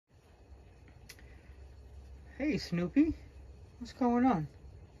Hey Snoopy, what's going on?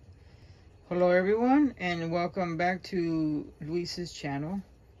 Hello everyone and welcome back to Luis's channel.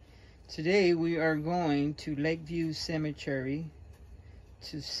 Today we are going to Lakeview Cemetery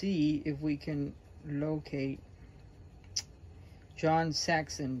to see if we can locate John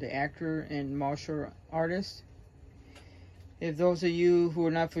Saxon, the actor and martial artist. If those of you who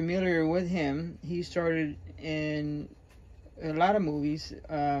are not familiar with him, he started in a lot of movies.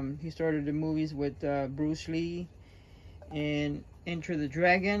 He started the movies with Bruce Lee and Enter the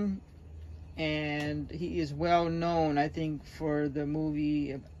Dragon, and he is well known, I think, for the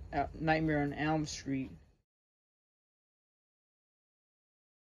movie Nightmare on Elm Street.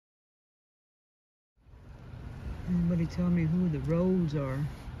 Anybody tell me who the Rhodes are?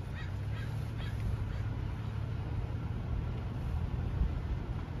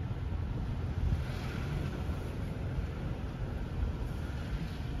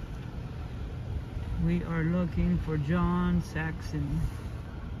 We are looking for John Saxon.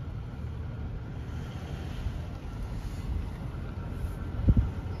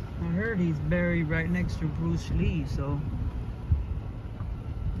 I heard he's buried right next to Bruce Lee, so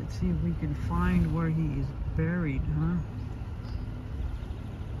let's see if we can find where he is buried, huh?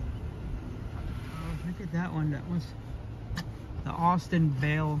 Oh, look at that one. That was the Austin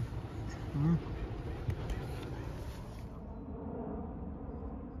Bell, huh?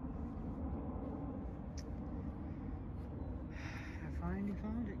 Finally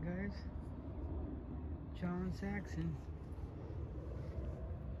found it, guys. John Saxon.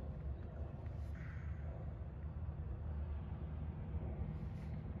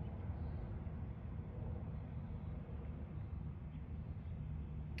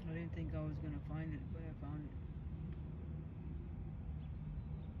 I didn't think I was gonna find it, but I found it.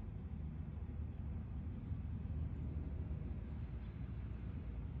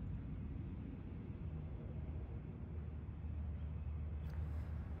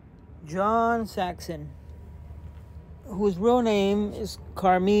 John Saxon, whose real name is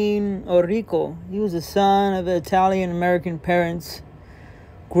Carmine Orrico. He was the son of Italian-American parents.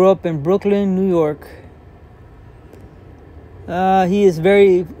 Grew up in Brooklyn, New York.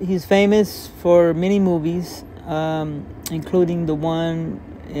 He's famous for many movies, including the one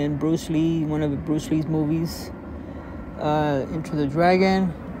in Bruce Lee, one of Bruce Lee's movies, Enter the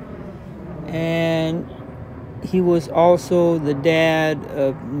Dragon, and he was also the dad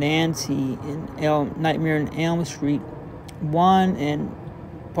of Nancy in Nightmare on Elm Street 1 and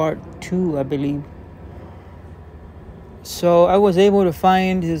Part 2, I believe. So I was able to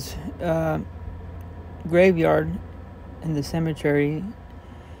find his graveyard in the cemetery.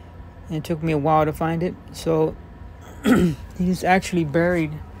 And it took me a while to find it. So he's actually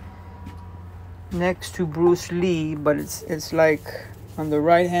buried next to Bruce Lee, but it's like on the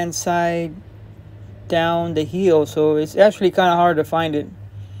right hand side down the hill, so it's actually kind of hard to find it.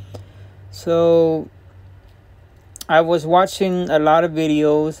 So I was watching a lot of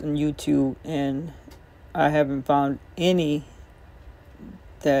videos on YouTube and I haven't found any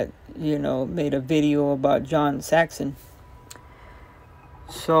that, you know, made a video about John Saxon.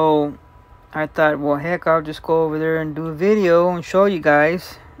 So I thought, well, heck, I'll just go over there and do a video and show you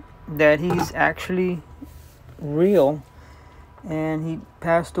guys that he's actually real. And he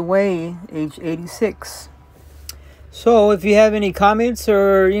passed away age 86. So if you have any comments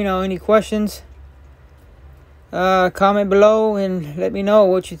or, you know, any questions, comment below and let me know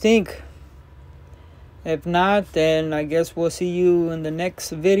what you think. If not, then I guess we'll see you in the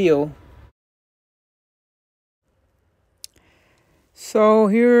next video. So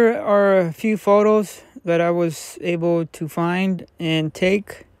here are a few photos that I was able to find and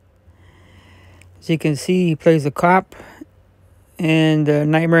take. As you can see, he plays a cop and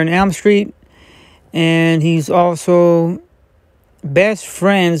Nightmare on Elm Street, and he's also best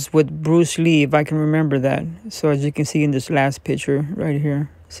friends with Bruce Lee, if I can remember that. So as you can see in this last picture right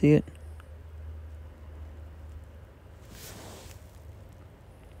here, see it?